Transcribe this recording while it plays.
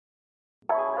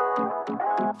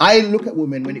I look at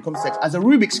women when it comes to sex as a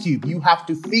Rubik's Cube. You have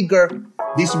to figure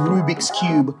this Rubik's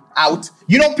Cube out.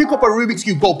 You don't pick up a Rubik's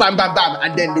Cube, go bam, bam, bam,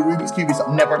 and then the Rubik's Cube is up.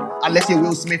 Never. Unless you're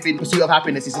Will Smith in Pursuit of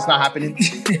Happiness, it's just not happening.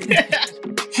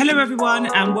 Hello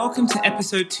everyone and welcome to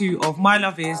episode 2 of My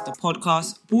Love Is, the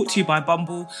podcast brought to you by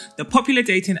Bumble, the popular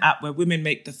dating app where women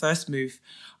make the first move.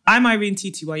 I'm Irene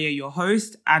Titiwaye, your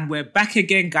host, and we're back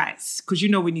again, guys, because you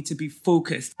know we need to be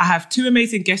focused. I have 2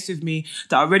 amazing guests with me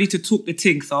that are ready to talk the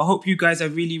ting, so I hope you guys are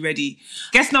really ready.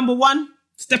 Guest number 1,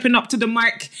 stepping up to the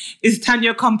mic, is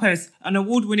Tanya Compass, an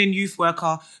award-winning youth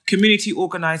worker, community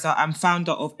organizer, and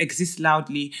founder of Exist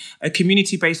Loudly, a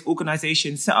community-based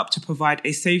organization set up to provide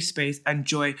a safe space and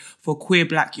joy for queer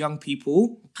Black young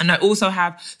people. And I also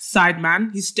have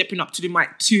Sideman, he's stepping up to the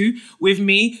mic too, with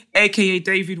me, aka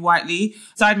David Whiteley.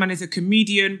 Sideman is a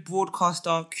comedian,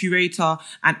 broadcaster, curator,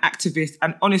 and activist.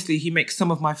 And honestly, he makes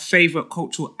some of my favorite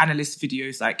cultural analyst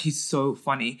videos. Like, he's so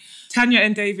funny. Tanya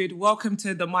and David, welcome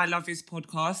to the My Love Is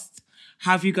podcast.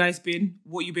 How have you guys been?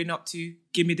 What you been up to?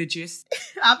 Give me the gist.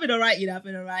 I've been all right, I've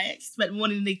been all right. Spent the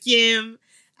morning in the gym.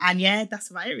 And yeah,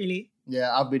 that's about it, really.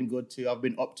 Yeah, I've been good too. I've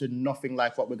been up to nothing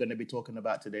like what we're going to be talking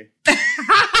about today.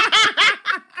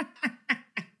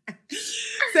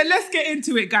 So let's get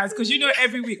into it, guys, because you know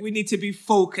every week we need to be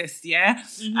focused, yeah?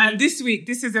 Mm-hmm. And this week,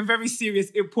 this is a very serious,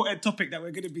 important topic that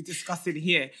we're going to be discussing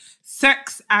here.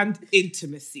 Sex and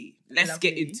intimacy. Let's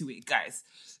get into it, guys.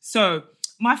 So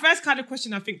my first kind of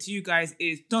question I think to you guys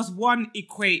is, does one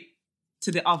equate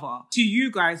to the other? To you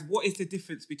guys, what is the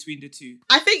difference between the two?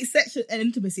 I think sex and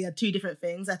intimacy are 2 different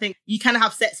things. I think you can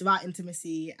have sex without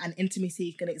intimacy and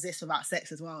intimacy can exist without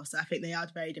sex as well. So I think they are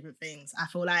very different things. I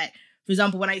feel like, for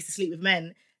example, when I used to sleep with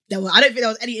men, I don't think there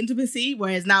was any intimacy,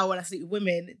 whereas now when I sleep with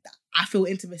women, I feel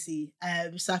intimacy.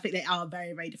 So I think they are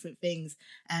very, very different things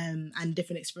and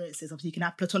different experiences. Obviously, you can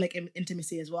have platonic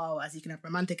intimacy as well as you can have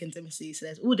romantic intimacy. So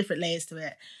there's all different layers to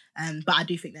it. But I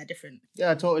do think they're different.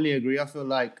 Yeah, I totally agree. I feel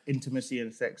like intimacy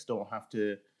and sex don't have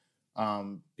to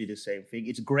be the same thing.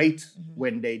 It's great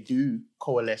when they do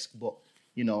coalesce, but,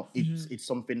 you know, it's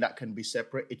something that can be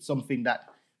separate. It's something that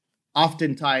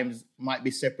oftentimes might be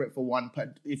separate for one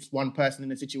person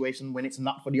in a situation when it's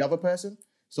not for the other person.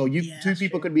 So two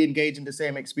people could be engaged in the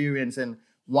same experience, and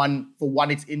for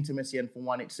one it's intimacy and for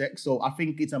one it's sex. So I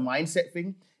think it's a mindset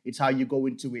thing. It's how you go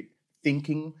into it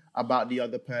thinking about the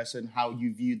other person, how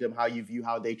you view them, how you view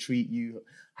how they treat you,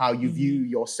 how you view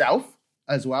yourself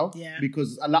as well. Yeah.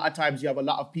 Because a lot of times you have a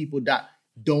lot of people that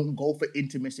don't go for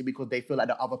intimacy because they feel like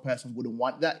the other person wouldn't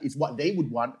want that. It's what they would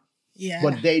want. Yeah.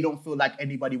 But they don't feel like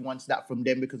anybody wants that from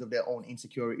them because of their own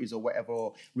insecurities or whatever,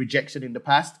 or rejection in the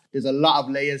past. There's a lot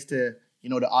of layers to, you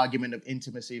know, the argument of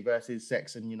intimacy versus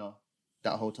sex and, you know,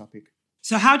 that whole topic.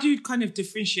 So how do you kind of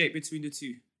differentiate between the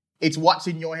two? It's what's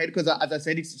in your head, because as I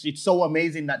said, it's so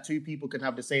amazing that 2 people can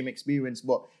have the same experience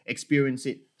but experience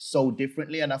it so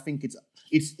differently. And I think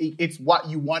it's what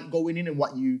you want going in and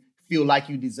what you feel like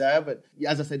you deserve it.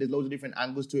 As I said, there's loads of different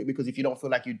angles to it, because if you don't feel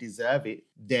like you deserve it,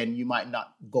 then you might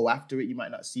not go after it. You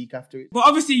might not seek after it. But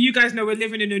obviously, you guys know we're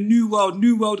living in a new world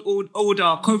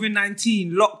order,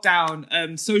 COVID-19,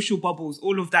 lockdown, social bubbles,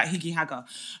 all of that higgy-hagger.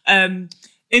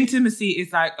 Intimacy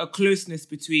is like a closeness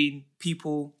between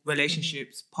people,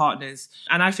 relationships, partners.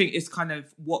 And I think it's kind of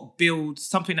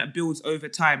something that builds over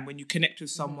time when you connect with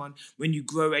someone, when you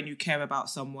grow and you care about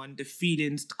someone, the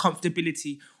feelings, the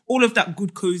comfortability, all of that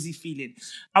good, cozy feeling.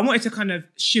 I wanted to kind of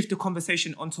shift the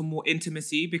conversation onto more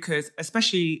intimacy, because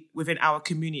especially within our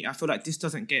community, I feel like this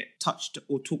doesn't get touched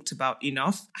or talked about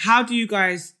enough. How do you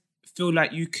guys feel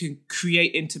like you can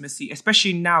create intimacy,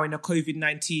 especially now in a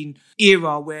COVID-19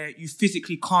 era where you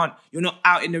physically can't, you're not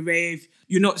out in the rave,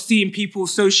 you're not seeing people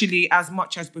socially as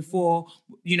much as before,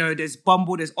 you know, there's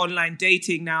Bumble, there's online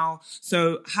dating now.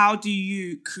 So how do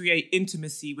you create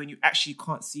intimacy when you actually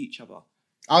can't see each other?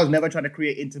 I was never trying to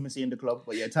create intimacy in the club,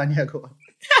 but yeah, Tanya, go on.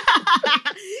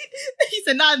 He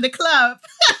said, not in the club.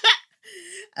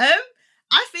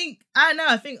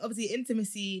 I think obviously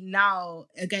intimacy now,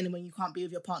 again, when you can't be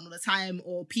with your partner all the time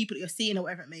or people that you're seeing or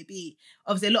whatever it may be,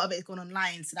 obviously a lot of it is going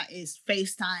online. So that is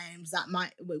FaceTimes, that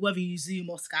might, whether you Zoom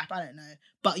or Skype, I don't know.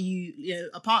 But you know,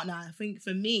 a partner, I think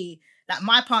for me, like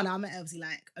my partner, I met her obviously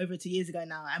like over 2 years ago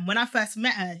now. And when I first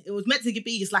met her, it was meant to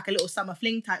be just like a little summer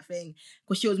fling type thing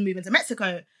because she was moving to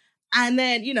Mexico. And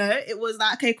then, you know, it was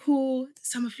like, okay, cool,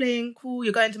 summer fling, cool,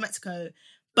 you're going to Mexico.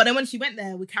 But then when she went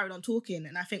there, we carried on talking.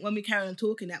 And I think when we carried on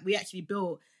talking, that we actually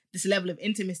built this level of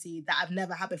intimacy that I've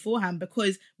never had beforehand,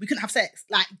 because we couldn't have sex.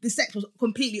 Like, the sex was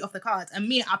completely off the cards. And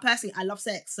me, I love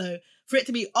sex. So for it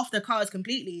to be off the cards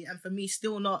completely and for me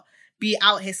still not be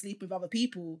out here sleeping with other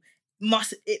people,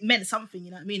 it meant something,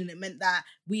 you know what I mean? And it meant that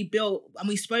we built and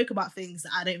we spoke about things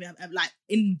that I don't even have, like,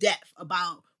 in depth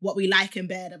about what we like in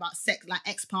bed, about sex, like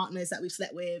ex-partners that we've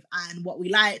slept with, and what we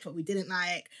liked, what we didn't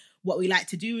like, what we like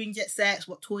to do in jet sex,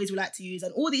 what toys we like to use,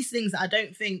 and all these things that I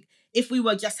don't think, if we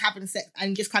were just having sex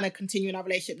and just kind of continuing our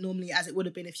relationship normally as it would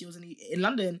have been if she was in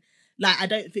London, like, I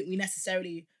don't think we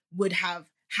necessarily would have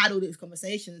had all these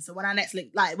conversations. So when I next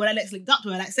linked up to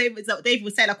her, like, say David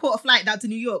was saying, I caught a flight down to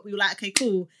New York. We were like, okay,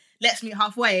 cool, let's meet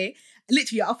halfway.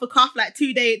 Literally off a cuff, like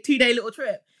 2-day little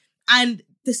trip. And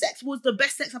the sex was the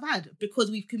best sex I've had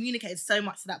because we've communicated so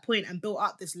much to that point and built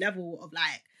up this level of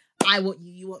like, I want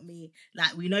you, you want me.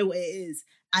 Like, we know what it is.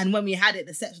 And when we had it,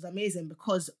 the sex was amazing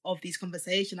because of these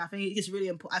conversations. I think it's really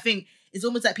important. I think it's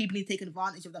almost like people need to take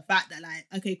advantage of the fact that, like,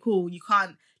 okay, cool, you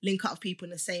can't link up with people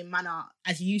in the same manner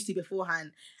as you used to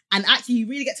beforehand. And actually, you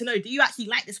really get to know, do you actually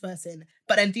like this person?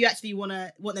 But then do you actually want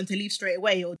them to leave straight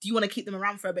away? Or do you want to keep them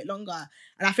around for a bit longer?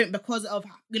 And I think because of,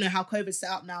 you know, how COVID's set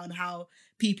up now and how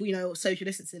people, you know, social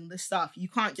distancing, this stuff, you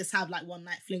can't just have like one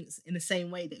night flings in the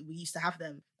same way that we used to have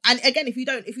them. And again, if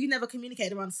you never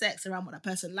communicate around sex, around what that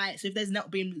person likes, if there's not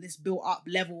been this built up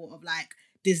level of like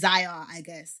desire, I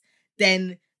guess,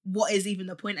 then what is even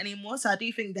the point anymore? So I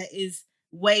do think there is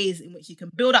ways in which you can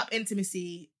build up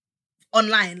intimacy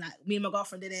online. Like, me and my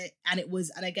girlfriend did it, and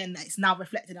again, it's now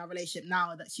reflected in our relationship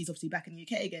now that she's obviously back in the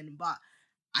UK again. But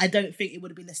I don't think it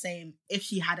would have been the same if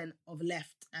she hadn't have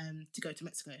left to go to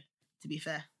Mexico, to be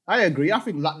fair. I agree. I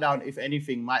think lockdown, if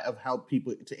anything, might have helped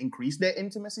people to increase their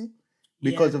intimacy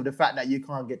because of the fact that you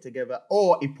can't get together,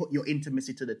 or it put your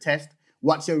intimacy to the test.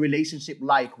 What's your relationship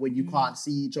like when you can't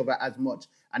see each other as much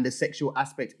and the sexual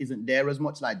aspect isn't there as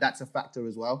much? Like, that's a factor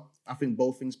as well. I think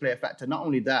both things play a factor. Not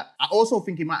only that, I also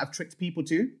think it might have tricked people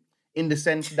too, in the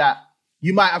sense that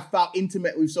you might have felt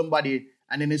intimate with somebody,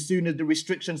 and then as soon as the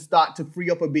restrictions start to free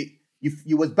up a bit,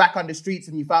 you was back on the streets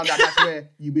and you found out that's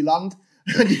where you belonged.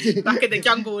 Back in the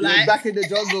jungle, like. Back in the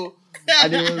jungle.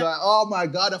 And it was like, oh my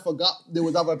God, I forgot there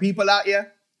was other people out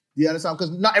here. Do you understand?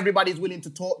 Because not everybody's willing to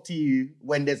talk to you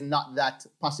when there's not that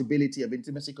possibility of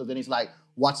intimacy, because then it's like,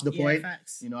 what's the point?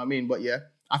 Facts. You know what I mean? But yeah,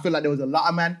 I feel like there was a lot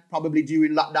of men probably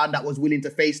during lockdown that was willing to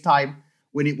FaceTime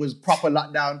when it was proper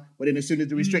lockdown. But then as soon as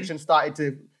the restrictions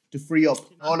started to free up,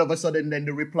 all of a sudden then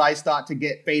the replies start to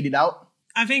get faded out.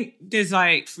 I think there's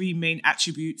like 3 main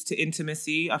attributes to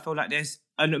intimacy. I feel like there's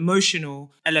an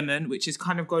emotional element, which is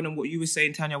kind of going on what you were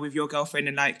saying, Tanya, with your girlfriend,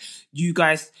 and like you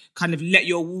guys kind of let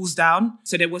your walls down.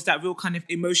 So there was that real kind of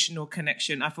emotional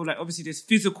connection. I feel like obviously there's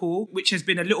physical, which has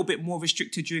been a little bit more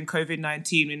restricted during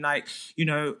COVID-19 in like, you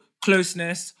know,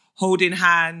 closeness, holding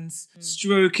hands,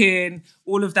 stroking,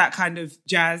 all of that kind of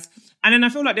jazz. And then I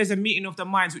feel like there's a meeting of the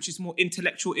minds, which is more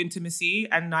intellectual intimacy.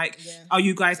 And like, are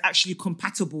you guys actually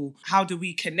compatible? How do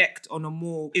we connect on a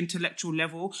more intellectual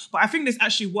level? But I think there's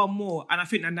actually one more. And I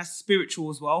think that's spiritual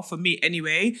as well, for me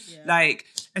anyway. Yeah. Like,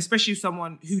 especially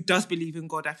someone who does believe in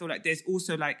God, I feel like there's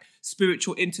also like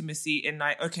spiritual intimacy in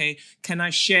like, okay, can I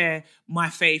share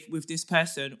my faith with this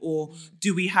person? Or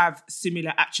do we have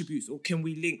similar attributes? Or can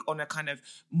we link on a kind of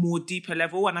more deeper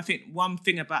level? And I think one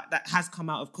thing about that has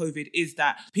come out of COVID is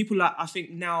that people are, I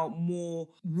think, now more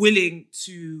willing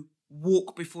to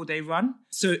walk before they run.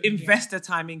 So invest the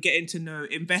time in getting to know,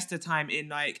 invest the time in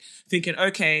like thinking,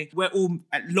 okay, we're all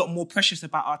a lot more precious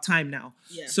about our time now.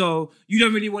 Yeah. So you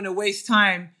don't really want to waste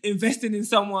time investing in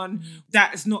someone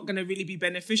that's not going to really be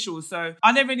beneficial. So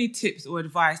are there any tips or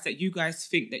advice that you guys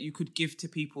think that you could give to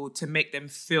people to make them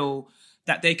feel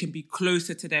that they can be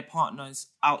closer to their partners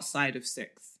outside of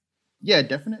sex? Yeah,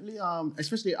 definitely.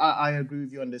 Especially, I agree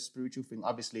with you on the spiritual thing.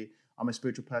 Obviously, I'm a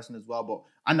spiritual person as well,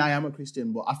 and I am a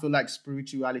Christian, but I feel like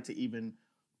spirituality even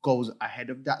goes ahead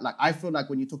of that. Like, I feel like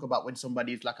when you talk about when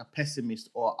somebody is like a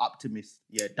pessimist or optimist,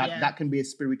 that can be a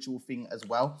spiritual thing as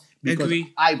well. Because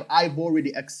Agree. I've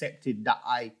already accepted that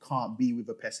I can't be with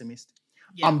a pessimist.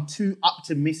 Yeah. I'm too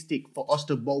optimistic for us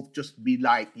to both just be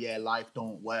like, yeah, life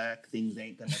don't work, things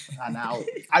ain't gonna pan out.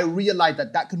 I realize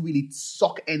that can really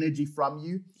suck energy from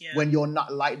you when you're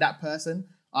not like that person.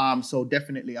 So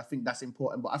definitely, I think that's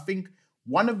important. But I think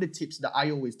one of the tips that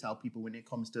I always tell people when it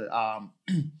comes to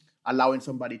allowing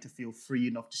somebody to feel free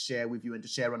enough to share with you and to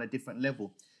share on a different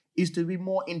level is to be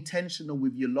more intentional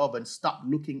with your love and stop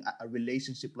looking at a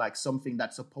relationship like something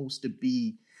that's supposed to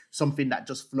be something that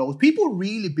just flows. People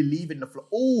really believe in the flow.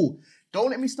 Oh, don't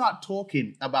let me start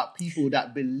talking about people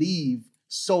that believe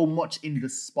so much in the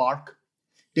spark.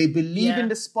 They believe in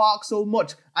the spark so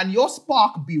much. And your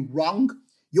spark be wrong.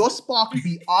 your spark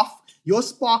be off. Your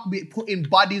spark be putting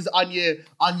bodies on your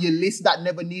list that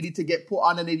never needed to get put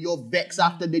on, and then you're vexed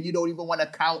after, then you don't even want to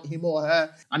count him or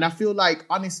her. And I feel like,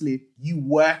 honestly, you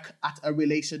work at a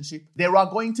relationship. There are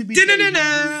going to be...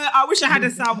 I wish I had a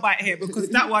soundbite here, because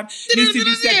that one needs to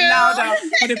be said louder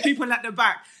for the people at the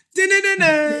back.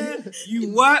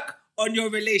 You work on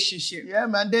your relationship. Yeah,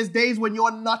 man. There's days when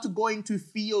you're not going to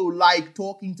feel like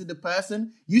talking to the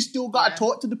person. You still got to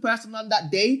talk to the person on that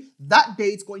day. That day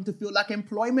it's going to feel like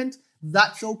employment.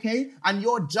 That's okay. And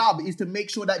your job is to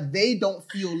make sure that they don't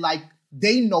feel like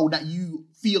they know that you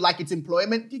feel like it's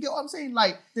employment. Do you get what I'm saying?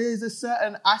 Like, there's a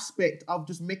certain aspect of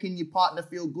just making your partner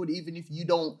feel good, even if you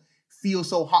don't feel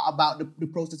so hot about the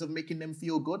process of making them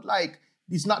feel good. Like,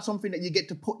 it's not something that you get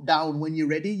to put down when you're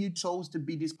ready. You chose to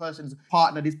be this person's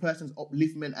partner, this person's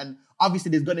upliftment. And obviously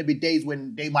there's going to be days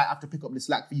when they might have to pick up the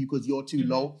slack for you because you're too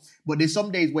low. But there's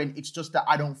some days when it's just that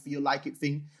I don't feel like it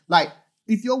thing. Like,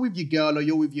 if you're with your girl or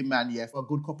you're with your man, for a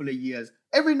good couple of years,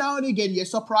 every now and again, you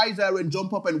surprise her and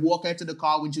jump up and walk her to the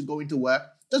car when she's going to work.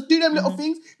 Just do them little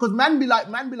things. Because man be like,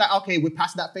 okay, we're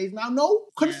past that phase now. No,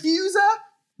 confuse her.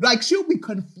 Like, she'll be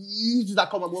confused as I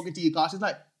come and walk into your car. She's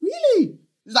like, really?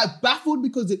 It's like baffled,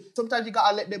 because sometimes you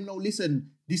gotta let them know, listen,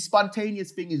 this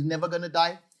spontaneous thing is never gonna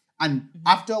die. And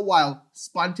after a while,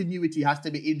 spontaneity has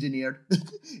to be engineered.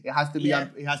 It has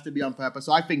to be on purpose.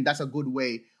 So I think that's a good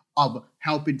way of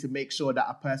helping to make sure that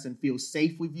a person feels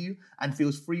safe with you and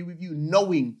feels free with you,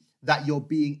 knowing that you're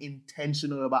being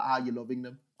intentional about how you're loving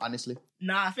them, honestly.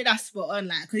 Nah, I think that's spot on.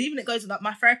 Like, because even it goes to, like,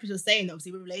 my therapist was saying,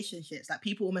 obviously, with relationships, like,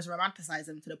 people almost romanticize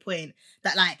them to the point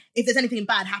that, like, if there's anything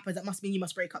bad happens, that must mean you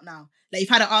must break up now. Like, you've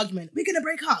had an argument, we're gonna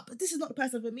break up, but this is not the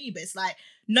person for me. But it's like,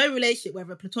 no relationship,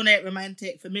 whether platonic,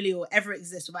 romantic, familial, ever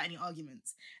exists without any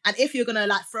arguments. And if you're gonna,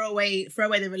 like, throw away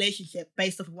the relationship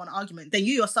based off of one argument, then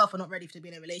you yourself are not ready to be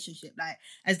in a relationship. Like,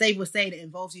 as Dave was saying, it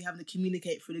involves you having to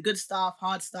communicate through the good stuff,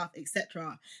 hard stuff,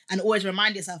 etc., and always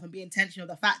remind yourself and be intentional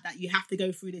of the fact that you have to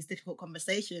go through these difficult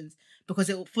conversations because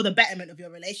it will, for the betterment of your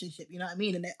relationship, you know what I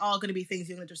mean? And there are going to be things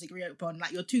you're going to disagree upon.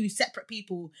 Like, you're two separate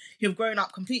people who have grown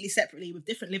up completely separately with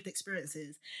different lived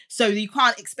experiences. So you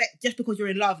can't expect, just because you're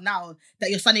in love now, that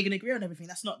you're suddenly going to agree on everything.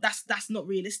 That's not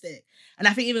realistic. And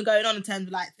I think even going on in terms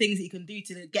of, like, things that you can do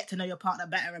to get to know your partner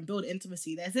better and build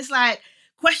intimacy, there's this, like,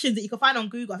 questions that you can find on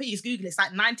Google. I think you just Google it. It's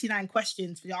like 99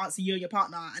 questions for you to answer you and your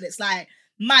partner. And it's like,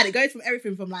 mad. It goes from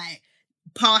everything from, like,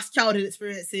 past childhood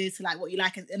experiences to, like, what you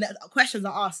like, and the questions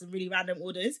are asked in really random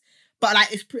orders. But, like,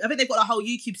 I think they've got a whole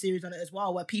YouTube series on it as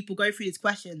well, where people go through these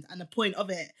questions, and the point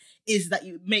of it is that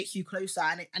it makes you closer.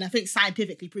 And I think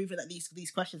scientifically proven that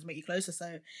these questions make you closer.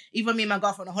 So even me and my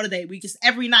girlfriend on a holiday, we just,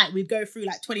 every night we'd go through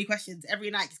like 20 questions. Every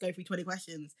night just go through 20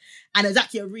 questions. And it was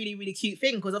actually a really, really cute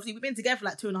thing, because obviously we've been together for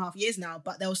like 2.5 years now,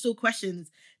 but there were still questions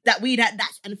that we'd had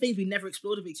and things we never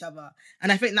explored with each other.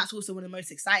 And I think that's also one of the most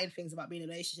exciting things about being in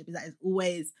a relationship, is that it's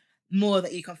always more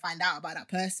that you can find out about that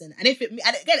person. And again,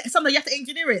 sometimes you have to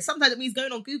engineer it. Sometimes it means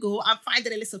going on Google and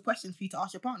finding a list of questions for you to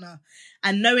ask your partner,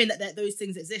 and knowing that those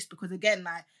things exist. Because again,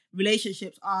 like,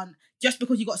 relationships aren't just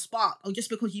because you got sparked, or just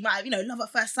because you might have, love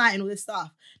at first sight and all this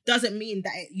stuff, doesn't mean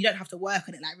that you don't have to work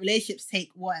on it. Like, relationships take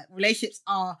work. Relationships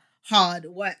are hard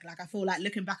work. Like, I feel like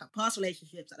looking back at past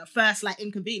relationships, at the first, like,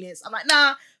 inconvenience, I'm like,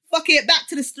 nah, fuck it, back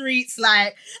to the streets.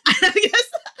 Like,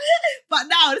 but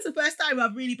now this is the first time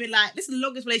I've really been like, this is the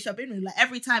longest relationship I've been in. Like,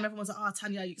 every time everyone's like, oh,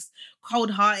 Tanya, you're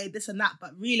cold-hearted, this and that.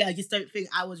 But really, I just don't think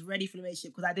I was ready for the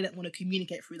relationship, because I didn't want to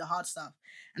communicate through the hard stuff.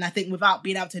 And I think without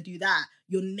being able to do that,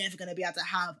 you're never going to be able to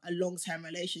have a long-term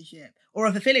relationship or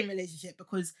a fulfilling relationship,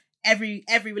 because every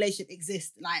relationship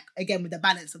exists, like, again, with the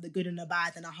balance of the good and the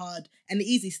bad and the hard and the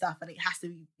easy stuff. And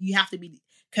you have to be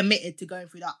committed to going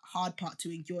through that hard part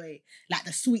to enjoy, like,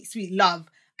 the sweet, sweet love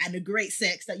and the great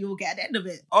sex that you'll get at the end of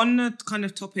it. On the kind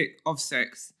of topic of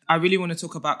sex, I really want to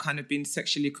talk about kind of being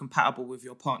sexually compatible with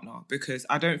your partner, because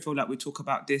I don't feel like we talk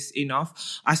about this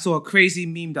enough. I saw a crazy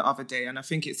meme the other day, and I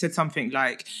think it said something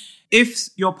like, if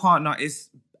your partner is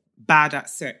bad at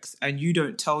sex and you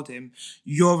don't tell them,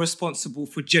 you're responsible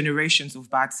for generations of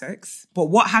bad sex.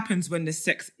 But what happens when the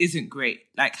sex isn't great?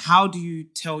 Like, how do you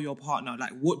tell your partner?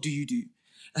 Like, what do you do?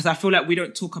 As I feel like we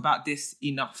don't talk about this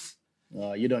enough.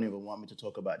 You don't even want me to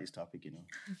talk about this topic,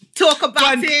 Talk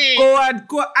about it.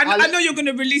 Go on. I know you're going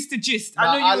to release the gist.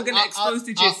 I know you're going to expose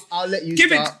the gist. I'll let you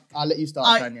start. I'll let you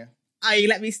start, Tanya. Oh, you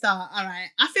let me start. All right.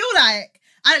 I feel like,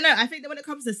 I don't know, I think that when it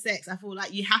comes to sex, I feel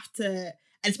like you have to,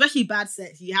 and especially bad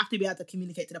sex, you have to be able to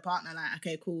communicate to the partner, like,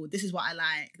 okay, cool, this is what I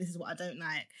like, this is what I don't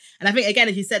like. And I think, again,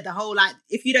 as you said, the whole, like,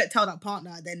 if you don't tell that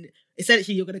partner, then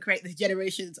essentially you're going to create this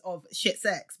generations of shit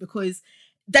sex, because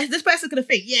this person's going to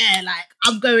think, yeah, like,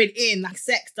 I'm going in, like,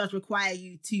 sex does require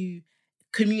you to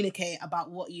communicate about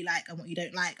what you like and what you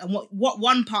don't like, and what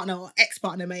one partner or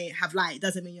ex-partner may have liked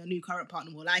doesn't mean your new current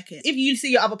partner will like it. If you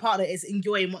see your other partner is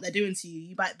enjoying what they're doing to you,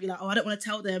 you might be like, oh, I don't want to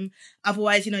tell them,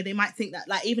 otherwise, you know, they might think that,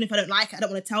 like, even if I don't like it, I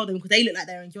don't want to tell them because they look like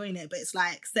they're enjoying it. But it's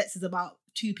like, sex is about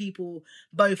two people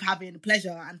both having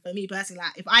pleasure. And for me personally,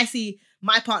 like, if I see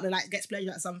my partner like gets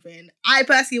pleasure at something, I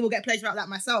personally will get pleasure out of that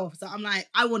myself. So I'm like,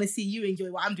 I want to see you enjoy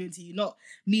what I'm doing to you, not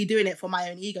me doing it for my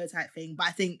own ego type thing. But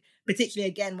I think particularly,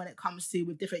 again, when it comes to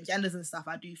with different genders and stuff,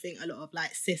 I do think a lot of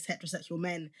like cis heterosexual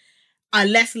men are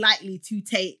less likely to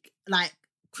take like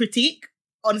critique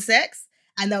on sex,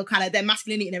 and they'll kind of, their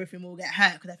masculinity and everything will get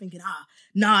hurt because they're thinking,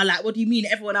 nah, like, what do you mean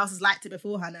everyone else has liked it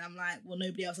beforehand? And I'm like, well,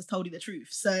 nobody else has told you the truth.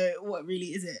 So what really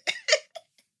is it?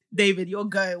 David, your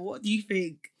go. What do you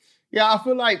think? Yeah, I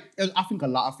think a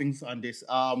lot of things on this.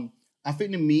 I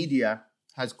think the media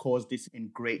has caused this in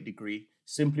great degree,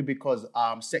 simply because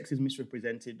sex is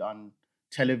misrepresented on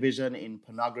television, in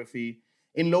pornography,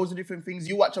 in loads of different things.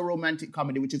 You watch a romantic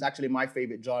comedy, which is actually my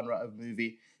favorite genre of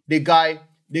movie. The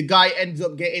guy ends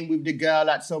up getting with the girl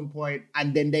at some point,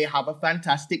 and then they have a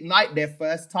fantastic night, their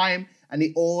first time, and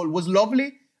it all was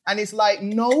lovely. And it's like,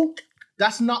 no,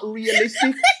 that's not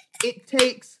realistic. It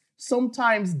takes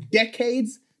sometimes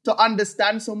decades to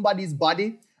understand somebody's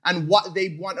body and what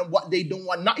they want and what they don't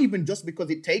want. Not even just because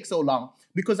it takes so long,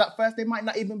 because at first they might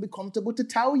not even be comfortable to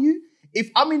tell you. If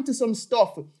I'm into some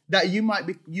stuff that you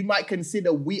might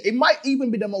consider weird, it might even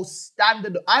be the most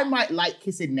standard. I might like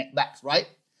kissing neckbacks, right?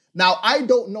 Now, I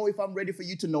don't know if I'm ready for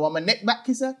you to know I'm a neckback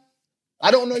kisser.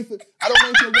 I don't know if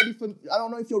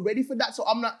you're ready for that. So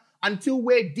I'm not, until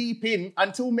we're deep in,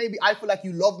 until maybe I feel like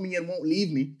you love me and won't leave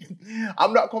me,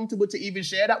 I'm not comfortable to even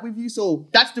share that with you. So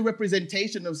that's the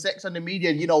representation of sex on the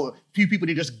media. You know, few people,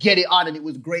 they just get it on and it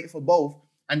was great for both.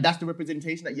 And that's the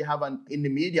representation that you have in the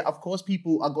media. Of course,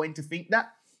 people are going to think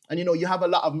that. And, you know, you have a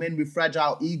lot of men with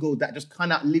fragile egos that just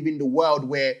cannot live in the world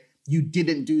where you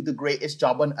didn't do the greatest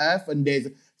job on earth and there's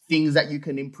things that you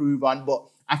can improve on. But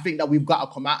I think that we've got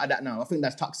to come out of that now. I think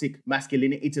that's toxic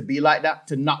masculinity to be like that,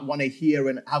 to not want to hear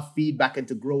and have feedback and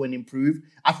to grow and improve.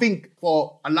 I think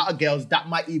for a lot of girls, that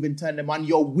might even turn them on,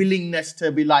 your willingness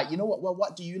to be like, you know what, well,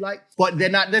 what do you like? But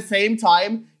then at the same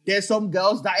time, there's some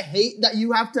girls that hate that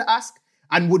you have to ask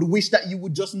and would wish that you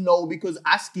would just know, because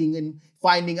asking and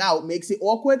finding out makes it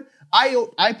awkward.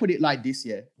 I put it like this,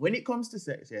 yeah. When it comes to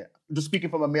sex, yeah, just speaking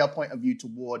from a male point of view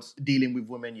towards dealing with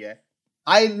women, yeah,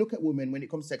 I look at women when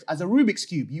it comes to sex as a Rubik's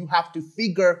Cube. You have to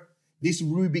figure this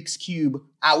Rubik's Cube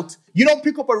out. You don't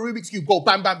pick up a Rubik's Cube, go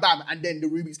bam, bam, bam, and then the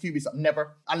Rubik's Cube is up.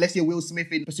 Never. Unless you're Will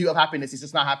Smith in Pursuit of Happiness, it's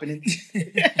just not happening.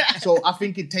 So I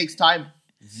think it takes time.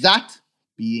 That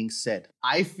being said,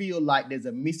 I feel like there's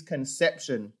a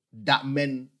misconception that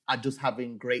men are just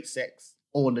having great sex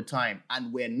all the time,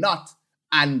 and we're not.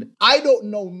 And I don't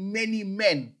know many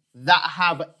men that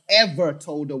have ever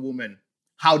told a woman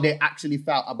how they actually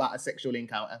felt about a sexual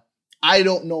encounter. I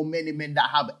don't know many men that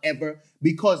have ever,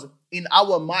 because in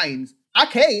our minds,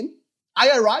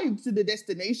 I arrived to the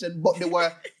destination, but there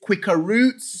were quicker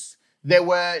routes.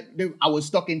 I was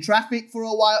stuck in traffic for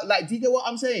a while. Like, do you get what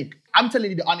I'm saying? I'm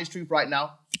telling you the honest truth right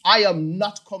now. I am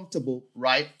not comfortable,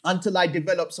 right, until I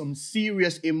develop some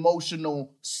serious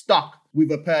emotional stock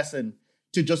with a person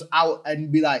to just out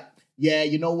and be like, yeah,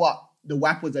 you know what? The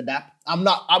WAP was a dap. I'm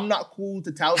not cool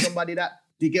to tell somebody that.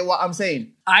 Do you get what I'm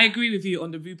saying? I agree with you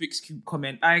on the Rubik's Cube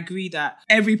comment. I agree that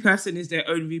every person is their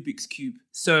own Rubik's Cube.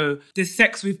 So the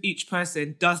sex with each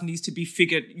person does need to be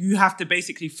figured. You have to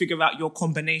basically figure out your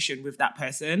combination with that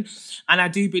person. And I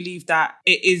do believe that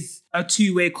it is a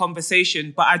two-way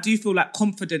conversation, but I do feel like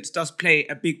confidence does play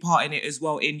a big part in it as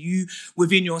well, in you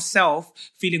within yourself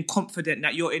feeling confident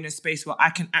that you're in a space where I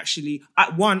can actually,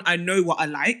 one, I know what I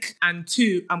like, and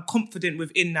two, I'm confident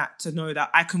within that to know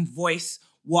that I can voice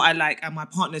what I like and my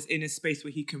partner's in a space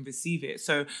where he can receive it.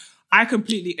 So I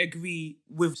completely agree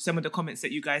with some of the comments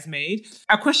that you guys made.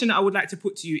 A question that I would like to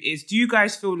put to you is, do you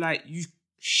guys feel like you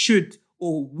should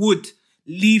or would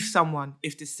leave someone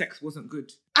if the sex wasn't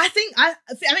good? I think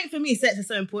for me, sex is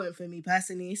so important for me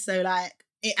personally. So like,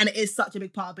 it is such a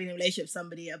big part of being in a relationship with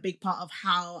somebody, a big part of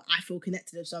how I feel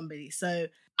connected with somebody. So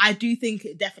I do think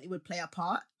it definitely would play a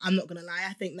part. I'm not going to lie.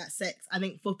 I think that sex, I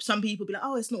think for some people be like,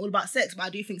 oh, it's not all about sex, but I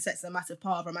do think sex is a massive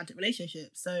part of romantic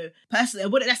relationships. So personally, I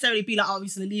wouldn't necessarily be like, oh, we're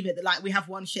just going to leave it. That like we have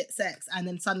one shit sex and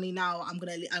then suddenly now I'm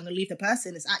going to leave the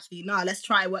person. It's actually, no, let's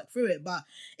try and work through it. But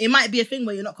it might be a thing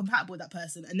where you're not compatible with that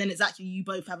person. And then it's actually you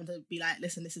both having to be like,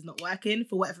 listen, this is not working.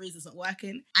 For whatever reason, it's not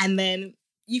working. And then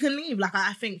you can leave. Like,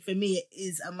 I think for me, it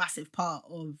is a massive part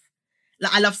of,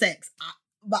 like, I love sex.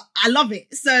 but I love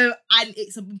it. So, and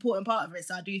it's an important part of it.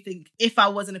 So I do think if I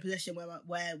was in a position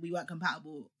where we weren't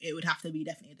compatible, it would have to be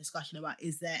definitely a discussion about,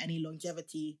 is there any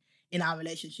longevity in our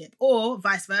relationship, or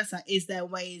vice versa? Is there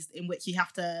ways in which you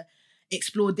have to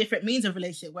explore different means of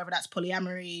relationship, whether that's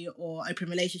polyamory or open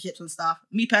relationships and stuff?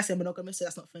 Me personally, I'm monogamous, so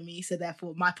that's not for me. So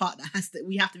therefore, my partner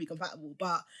we have to be compatible.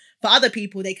 But for other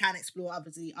people, they can explore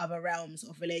obviously other realms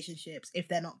of relationships if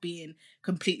they're not being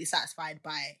completely satisfied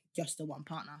by just the one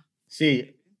partner.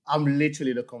 See, I'm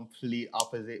literally the complete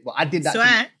opposite. But I did that.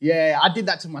 I did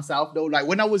that to myself though. Like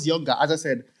when I was younger, as I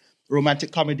said,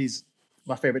 romantic comedies,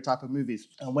 my favorite type of movies.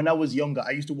 And when I was younger,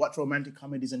 I used to watch romantic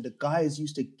comedies, and the guys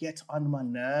used to get on my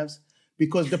nerves.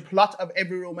 Because the plot of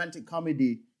every romantic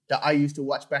comedy that I used to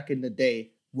watch back in the day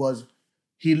was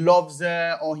he loves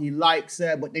her or he likes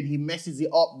her, but then he messes it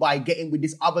up by getting with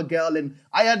this other girl. And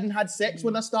I hadn't had sex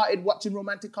when I started watching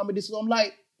romantic comedies. So I'm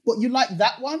like, but you like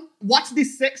that one? What's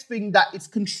this sex thing that it's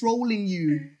controlling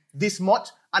you this much?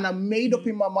 And I made up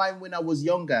in my mind when I was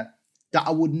younger that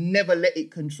I would never let it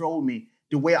control me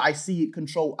the way I see it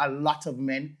control a lot of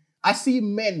men. I see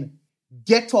men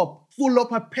get up, full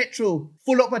up a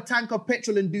tank of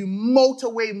petrol and do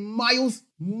motorway miles,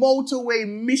 motorway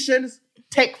missions,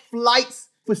 take flights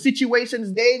for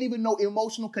situations they ain't even know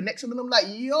emotional connection. And I'm like,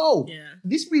 yo,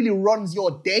 This really runs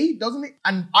your day, doesn't it?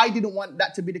 And I didn't want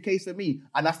that to be the case for me.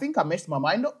 And I think I messed my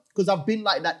mind up because I've been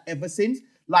like that ever since.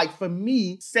 Like for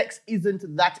me, sex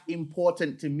isn't that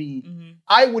important to me. Mm-hmm.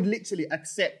 I would literally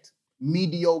accept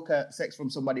mediocre sex from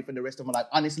somebody for the rest of my life.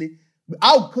 Honestly,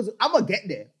 because I'm going to get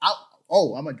there.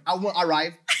 I will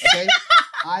arrive, okay?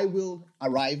 I will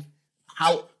arrive.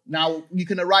 How? Now, you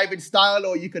can arrive in style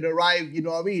or you can arrive, you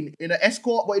know what I mean, in an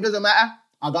escort, but it doesn't matter.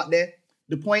 I got there.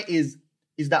 The point is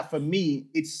that for me,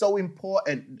 it's so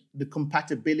important, the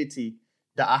compatibility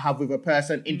that I have with a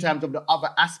person in terms of the other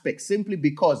aspects, simply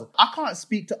because I can't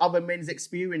speak to other men's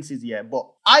experiences yet, but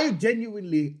I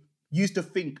genuinely used to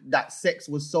think that sex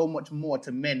was so much more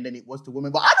to men than it was to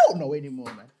women, but I don't know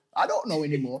anymore, man. I don't know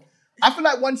anymore. I feel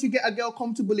like once you get a girl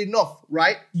comfortable enough,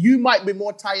 right, you might be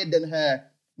more tired than her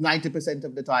 90%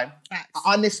 of the time. Facts.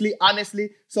 Honestly.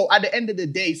 So at the end of the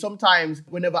day, sometimes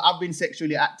whenever I've been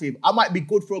sexually active, I might be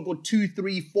good for a good 2,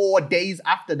 3, 4 days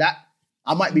after that.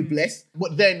 I might be blessed.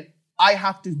 But then I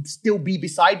have to still be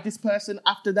beside this person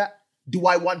after that. Do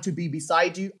I want to be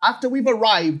beside you? After we've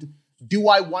arrived, do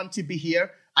I want to be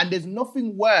here? And there's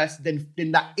nothing worse than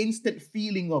that instant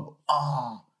feeling of,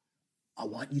 I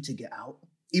want you to get out.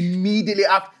 Immediately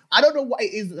after. I don't know what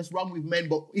it is that's wrong with men,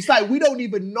 but it's like we don't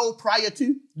even know prior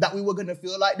to that we were going to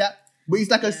feel like that. But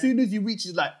it's like as soon as you reach,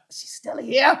 it's like, she's still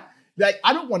here. Like,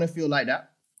 I don't want to feel like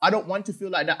that. I don't want to feel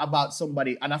like that about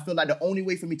somebody. And I feel like the only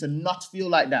way for me to not feel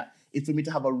like that is for me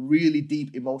to have a really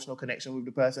deep emotional connection with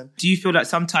the person. Do you feel that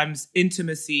sometimes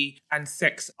intimacy and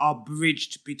sex are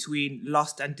bridged between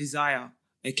lust and desire?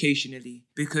 Occasionally,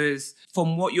 because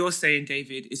from what you're saying,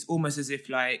 David, it's almost as if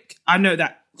like, I know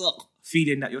that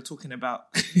feeling that you're talking about,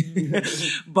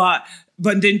 but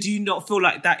then do you not feel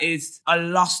like that is a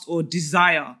lust or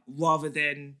desire rather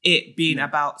than it being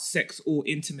about sex or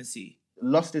intimacy?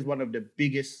 Lust is one of the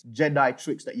biggest Jedi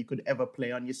tricks that you could ever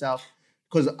play on yourself.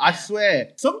 Because I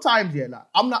swear, sometimes, like,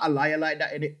 I'm not a liar like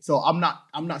that, innit? So I'm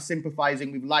not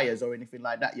sympathizing with liars or anything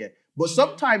like that yet. But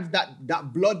sometimes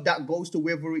that blood that goes to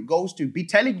wherever it goes to be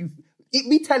telling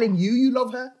you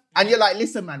love her. And you're like,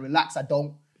 listen, man, relax, I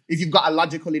don't. If you've got a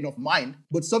logical enough mind.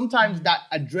 But sometimes that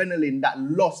adrenaline, that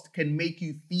lust can make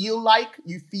you feel like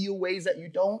you feel ways that you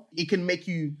don't. It can make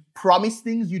you promise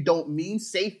things you don't mean,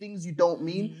 say things you don't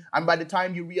mean. And by the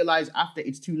time you realize after,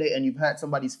 it's too late and you've hurt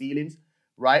somebody's feelings,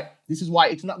 right? This is why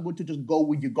it's not good to just go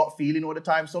with your gut feeling all the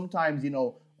time. Sometimes,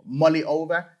 mull it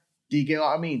over. Do you get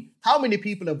what I mean? How many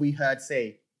people have we heard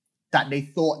say that they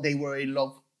thought they were in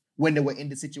love when they were in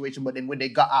the situation, but then when they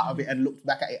got out of it and looked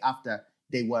back at it after,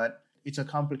 they weren't? It's a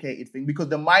complicated thing because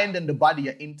the mind and the body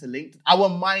are interlinked. Our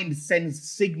mind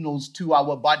sends signals to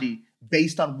our body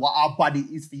based on what our body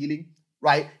is feeling,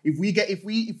 right? If we get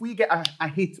a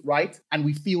hit, right, and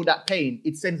we feel that pain,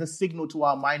 it sends a signal to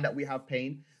our mind that we have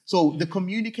pain. So the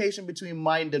communication between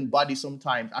mind and body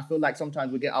sometimes, I feel like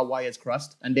sometimes we get our wires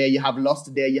crossed, and there you have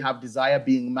lust, there you have desire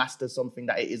being masked as something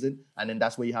that it isn't, and then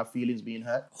that's where you have feelings being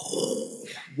hurt.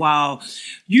 Wow.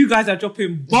 You guys are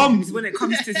dropping bombs when it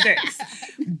comes to sex.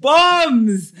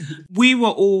 Bombs! We were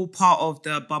all part of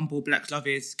the Bumble Black Love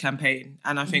Is campaign,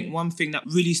 and I think one thing that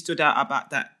really stood out about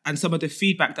that, and some of the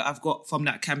feedback that I've got from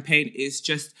that campaign, is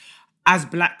just as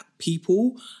Black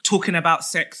people talking about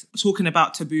sex, talking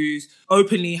about taboos,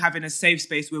 openly having a safe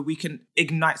space where we can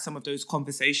ignite some of those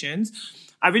conversations.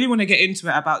 I really want to get into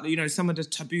it about, some of the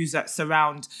taboos that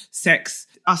surround sex,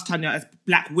 us, Tanya, as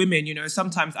Black women, you know,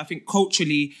 sometimes I think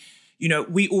culturally, you know,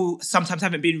 we all sometimes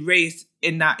haven't been raised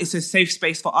in that it's a safe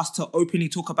space for us to openly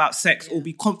talk about sex or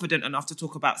be confident enough to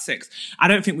talk about sex. I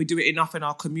don't think we do it enough in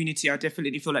our community. I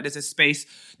definitely feel like there's a space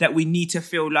that we need to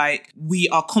feel like we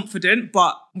are confident,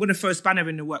 but I'm going to throw a spanner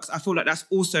in the works. I feel like that's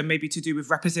also maybe to do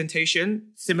with representation,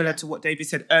 similar to what David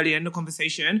said earlier in the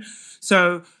conversation.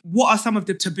 So what are some of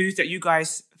the taboos that you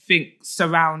guys think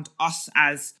surround us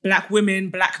as Black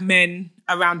women, Black men,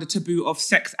 around the taboo of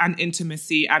sex and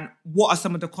intimacy, and what are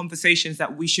some of the conversations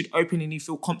that we should openly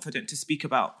feel confident to speak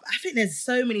about? I think there's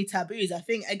so many taboos. I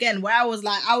think, again, where I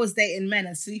was dating men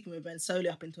and sleeping with men solely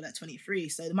up until like 23.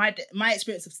 So my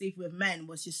experience of sleeping with men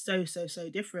was just so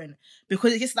different,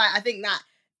 because it's just like, I think that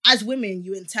as women,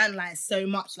 you internalize so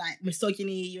much like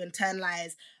misogyny, you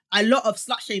internalize a lot of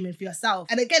slut shaming for yourself.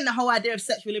 And again, the whole idea of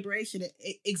sexual liberation,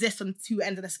 it exists on two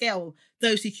ends of the scale.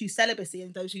 Those who choose celibacy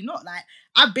and those who not. Like,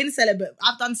 I've been celibate,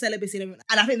 I've done celibacy, and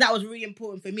I think that was really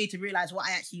important for me to realize what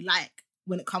I actually like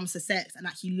when it comes to sex, and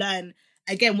actually learn,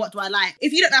 again, what do I like?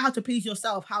 If you don't know how to please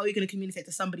yourself, how are you going to communicate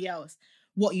to somebody else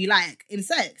what you like in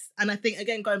sex? And I think,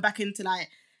 again, going back into like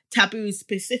taboos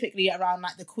specifically around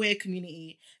like the queer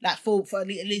community, like for at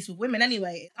least with women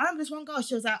anyway. I remember this one girl,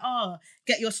 she was like, oh,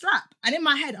 get your strap. And in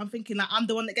my head, I'm thinking like, I'm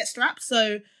the one that gets strapped.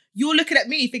 So you're looking at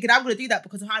me thinking I'm going to do that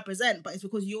because of how I present, but it's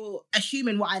because you're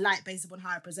assuming what I like based upon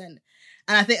how I present.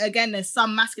 And I think, again, there's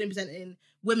some masculine presenting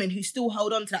women who still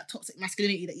hold on to that toxic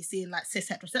masculinity that you see in like cis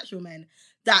heterosexual men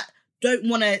that don't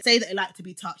want to say that they like to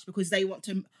be touched because they want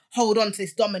to hold on to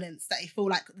this dominance, that they feel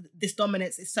like this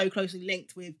dominance is so closely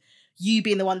linked with you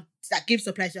being the one that gives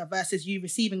the pleasure versus you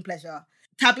receiving pleasure.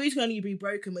 Taboos can only be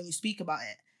broken when you speak about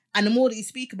it. And the more that you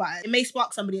speak about it, it may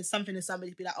spark somebody in something in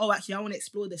somebody to be like, oh, actually, I want to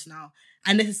explore this now.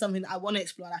 And this is something that I want to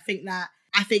explore. And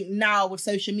I think now with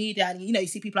social media, and, you know, you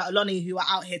see people like Lonnie who are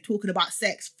out here talking about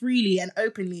sex freely and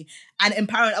openly and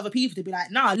empowering other people to be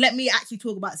like, nah, let me actually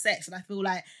talk about sex. And I feel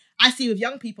like I see with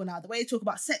young people now, the way they talk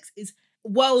about sex is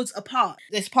worlds apart.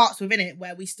 There's parts within it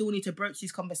where we still need to broach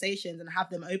these conversations and have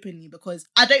them openly, because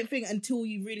I don't think until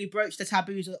you really broach the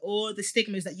taboos or the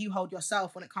stigmas that you hold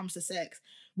yourself when it comes to sex,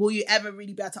 will you ever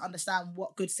really be able to understand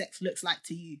what good sex looks like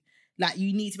to you. Like,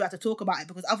 you need to be able to talk about it,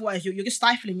 because otherwise you're just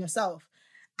stifling yourself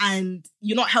and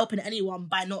you're not helping anyone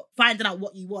by not finding out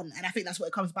what you want. And I think that's what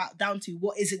it comes back down to.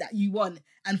 What is it that you want?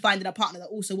 And finding a partner that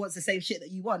also wants the same shit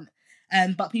that you want.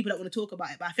 But people don't want to talk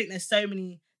about it. But I think there's so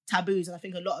many taboos, and I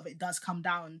think a lot of it does come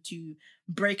down to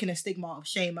breaking a stigma of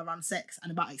shame around sex and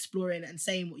about exploring and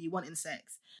saying what you want in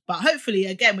sex. But hopefully,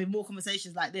 again, with more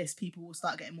conversations like this, people will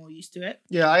start getting more used to it.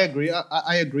 Yeah, I agree.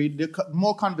 I agree.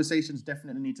 More conversations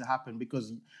definitely need to happen,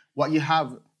 because what you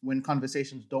have when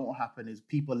conversations don't happen is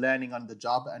people learning on the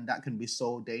job, and that can be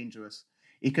so dangerous.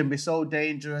 It can be so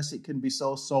dangerous. It can be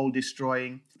so soul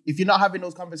destroying. If you're not having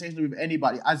those conversations with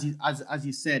anybody, as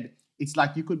you said, it's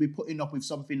like you could be putting up with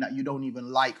something that you don't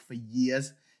even like for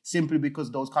years, simply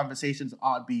because those conversations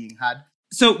aren't being had.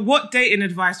 So what dating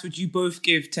advice would you both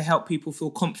give to help people feel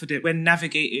confident when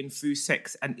navigating through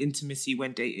sex and intimacy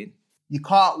when dating? You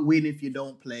can't win if you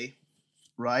don't play,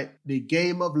 right? The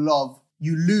game of love,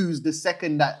 you lose the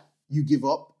second that you give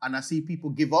up. And I see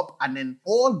people give up, and then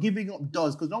all giving up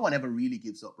does, because no one ever really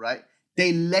gives up, right?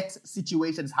 They let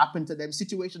situations happen to them.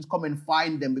 Situations come and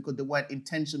find them because they weren't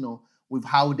intentional with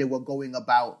how they were going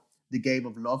about the game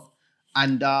of love.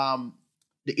 And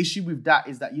the issue with that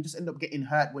is that you just end up getting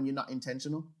hurt when you're not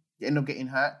intentional. You end up getting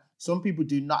hurt. Some people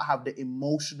do not have the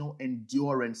emotional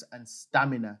endurance and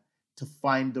stamina to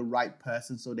find the right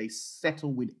person, so they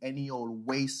settle with any old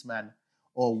waste man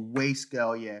or waste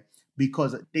girl,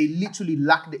 because they literally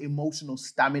lack the emotional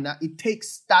stamina. It takes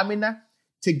stamina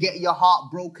to get your heart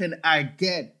broken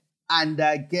again and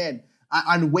again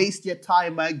and waste your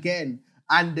time again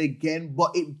and again.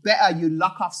 But it better you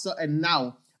lock off something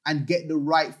now and get the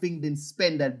right thing than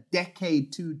spend a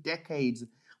decade, 2 decades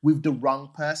with the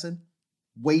wrong person.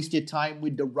 Waste your time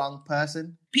with the wrong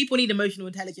person. People need emotional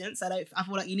intelligence. I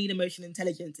feel like you need emotional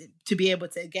intelligence to be able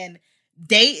to, again,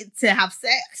 date, to have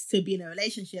sex, to be in a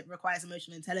relationship requires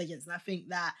emotional intelligence. And I think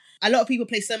that a lot of people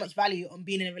place so much value on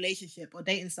being in a relationship or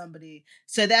dating somebody.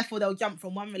 So therefore they'll jump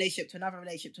from one relationship to another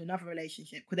relationship to another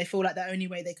relationship, because they feel like the only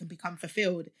way they can become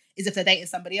fulfilled is if they're dating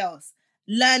somebody else.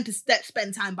 Learn to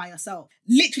spend time by yourself.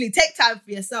 Literally take time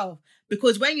for yourself.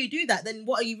 Because when you do that, then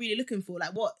what are you really looking for?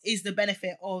 Like, what is the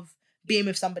benefit of being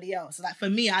with somebody else? So like, for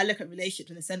me, I look at relationships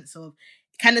in the sense of,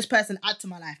 can this person add to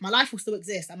my life? My life will still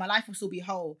exist and my life will still be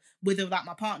whole with or without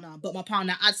my partner. But my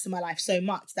partner adds to my life so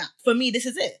much that for me, this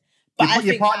is it. But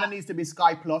your partner needs to be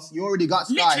Sky Plus. You already got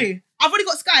Sky. Literally. I've already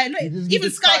got Sky. No,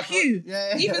 even Sky Q.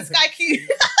 Yeah. Even Sky Q.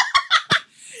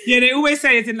 Yeah, they always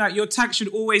say it's in like your tank should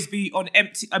always be on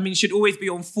empty. I mean, should always be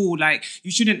on full. Like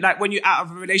you shouldn't like when you're out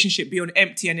of a relationship be on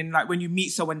empty, and then like when you meet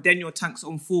someone, then your tank's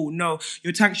on full. No,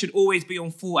 your tank should always be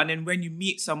on full, and then when you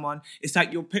meet someone, it's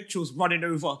like your petrol's running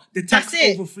over. The tank's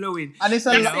overflowing, and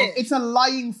it's a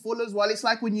lying full as well. It's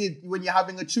like when you're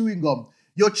having a chewing gum,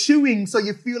 you're chewing so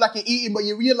you feel like you're eating, but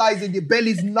you realize that your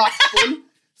belly's not full.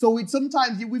 So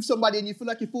sometimes you're with somebody and you feel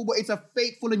like you're full, but it's a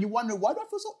fake full, and you wonder, why do I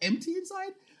feel so empty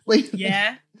inside? Wait.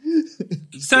 Yeah.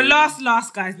 So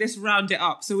last, guys, let's round it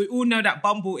up. So we all know that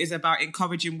Bumble is about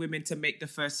encouraging women to make the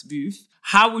first move.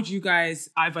 How would you guys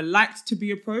either like to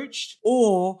be approached,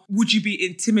 or would you be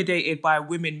intimidated by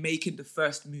women making the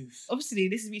first move? Obviously,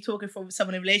 this is me talking from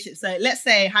someone in a relationship. So let's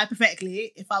say,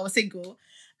 hypothetically, if I was single,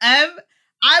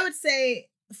 I would say,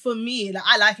 for me, like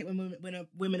I like it when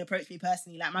women approach me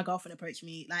personally. Like my girlfriend approached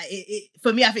me. Like it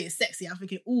for me, I think it's sexy. I'm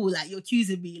thinking, oh, like you're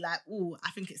choosing me. Like, oh,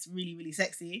 I think it's really, really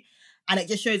sexy, and it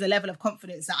just shows a level of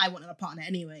confidence that I want in a partner.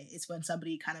 Anyway, it's when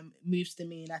somebody kind of moves to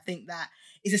me, and I think that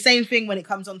it's the same thing when it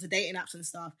comes on to dating apps and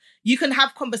stuff. You can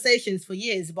have conversations for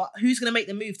years, but who's gonna make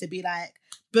the move to be like,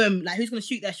 boom, like who's gonna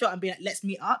shoot their shot and be like, let's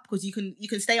meet up? Because you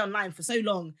can stay online for so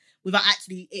long without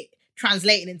actually it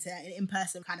translating into an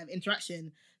in-person kind of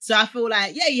interaction. So I feel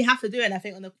like, yeah, you have to do it. And I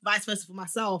think on the vice versa for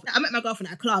myself, I met my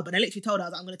girlfriend at a club and I literally told her, I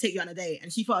was like, I'm going to take you on a date.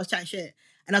 And she thought I was chatting shit.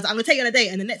 And I was like, I'm going to take you on a date.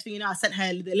 And the next thing you know, I sent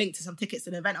her the link to some tickets to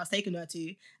the event I was taking her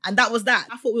to. And that was that.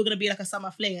 I thought we were going to be like a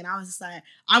summer fling. And I was just like,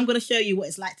 I'm going to show you what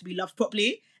it's like to be loved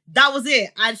properly. That was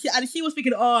it. And she was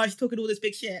thinking, oh, she's talking all this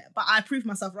big shit. But I proved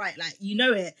myself right. Like, you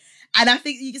know it. And I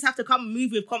think you just have to come and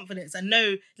move with confidence and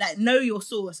know your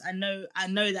source. And know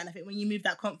that. And I think when you move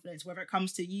that confidence, whether it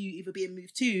comes to you either being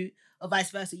moved to or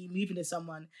vice versa, you moving to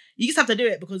someone, you just have to do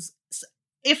it, because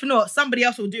if not, somebody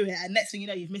else will do it. And next thing you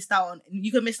know, you can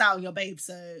miss out on your babe.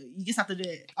 So you just have to do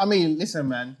it. I mean, listen,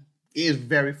 man. It is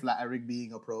very flattering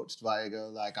being approached by a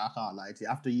girl. Like, I can't lie to you.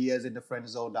 After years in the friend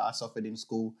zone that I suffered in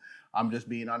school, I'm just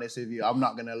being honest with you. I'm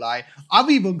not going to lie.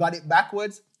 I've even got it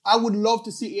backwards. I would love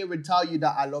to sit here and tell you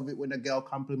that I love it when a girl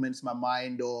compliments my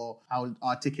mind or how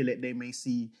articulate they may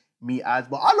see me as.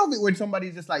 But I love it when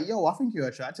somebody's just like, yo, I think you're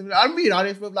attractive. I'm being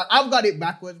honest with, like, I've got it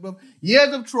backwards, bro.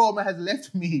 Years of trauma has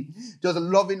left me just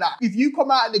loving that. If you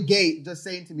come out of the gate just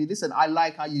saying to me, listen, I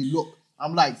like how you look,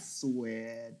 I'm like,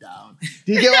 swear down.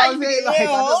 Do you get what I'm saying? Like,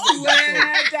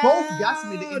 I just both gas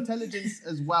me, the intelligence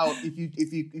as well.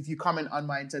 If you comment on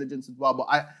my intelligence as well, but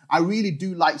I really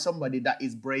do like somebody that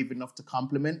is brave enough to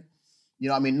compliment. You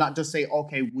know what I mean? Not just say,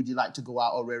 okay, would you like to go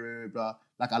out or blah, blah, blah.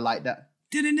 Like, I like that.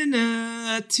 Too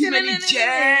many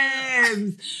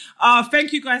gems.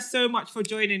 Thank you guys so much for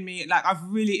joining me. Like, I've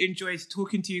really enjoyed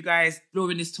talking to you guys,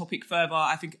 exploring this topic further.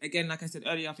 I think, again, like I said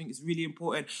earlier, I think it's really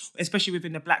important, especially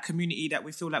within the Black community, that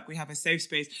we feel like we have a safe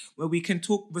space where we can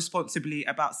talk responsibly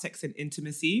about sex and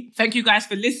intimacy. Thank you guys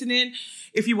for listening.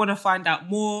 If you want to find out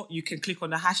more, you can click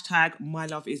on the hashtag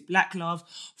MyLoveIsBlackLove.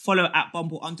 Follow at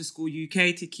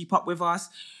Bumble_UK to keep up with us.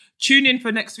 Tune in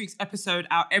for next week's episode,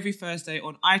 out every Thursday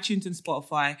on iTunes and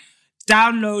Spotify.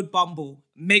 Download Bumble.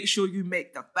 Make sure you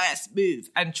make the first move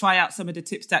and try out some of the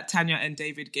tips that Tanya and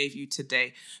David gave you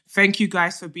today. Thank you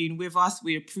guys for being with us.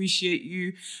 We appreciate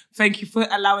you. Thank you for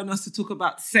allowing us to talk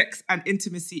about sex and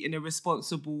intimacy in a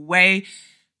responsible way.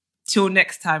 Till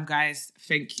next time, guys.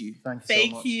 Thank you. Thank you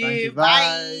so much. Thank you.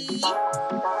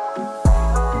 Bye.